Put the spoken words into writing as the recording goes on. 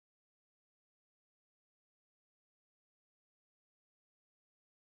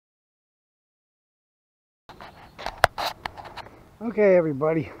Okay,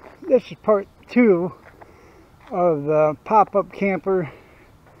 everybody, this is part 2 of the pop-up camper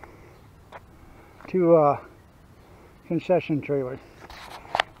to concession trailer.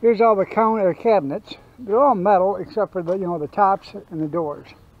 Here's all the counter cabinets. They're all metal except for the the tops and the doors.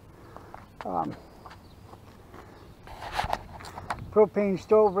 Propane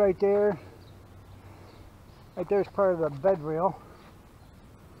stove right there. Right there's part of the bed rail.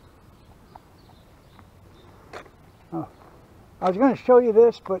 I was going to show you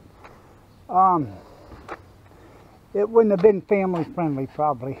this, but it wouldn't have been family friendly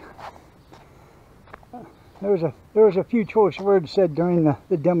probably. There was a few choice words said during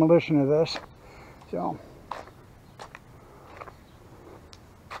the demolition of this, so,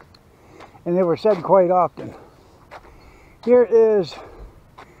 and they were said quite often. Here is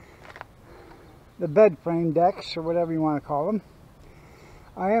the bed frame decks, or whatever you want to call them.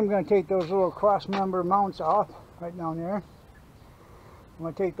 I am going to take those little cross member mounts off right down there. I'm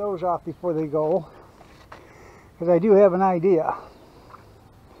going to take those off before they go, because I do have an idea.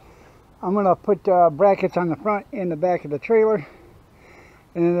 I'm going to put brackets on the front and the back of the trailer,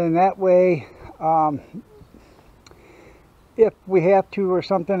 and then that way, if we have to or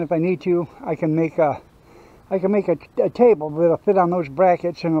something, if I need to, I can make a table that'll fit on those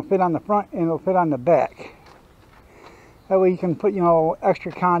brackets, and it'll fit on the front and it'll fit on the back. That way you can put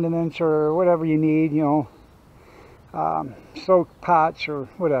extra condiments or whatever you need, soaked pots or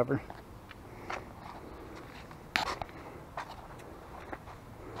whatever.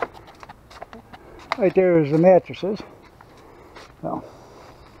 Right there is the mattresses. So,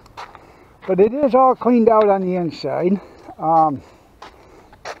 but it is all cleaned out on the inside. I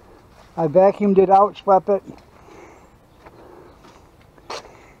vacuumed it out, swept it.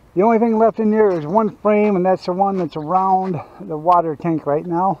 The only thing left in there is one frame, and that's the one that's around the water tank right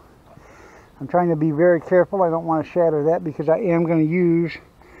now. I'm trying to be very careful. I don't want to shatter that, because I am going to use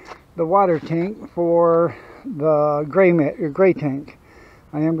the water tank for the gray tank.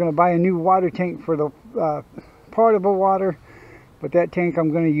 I am going to buy a new water tank for the potable water, but that tank I'm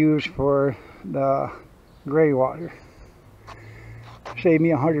going to use for the gray water. Save me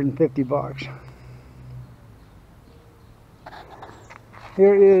 $150.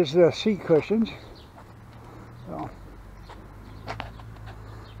 Here is the seat cushions. So,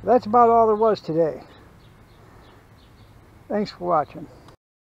 that's about all there was today. Thanks for watching.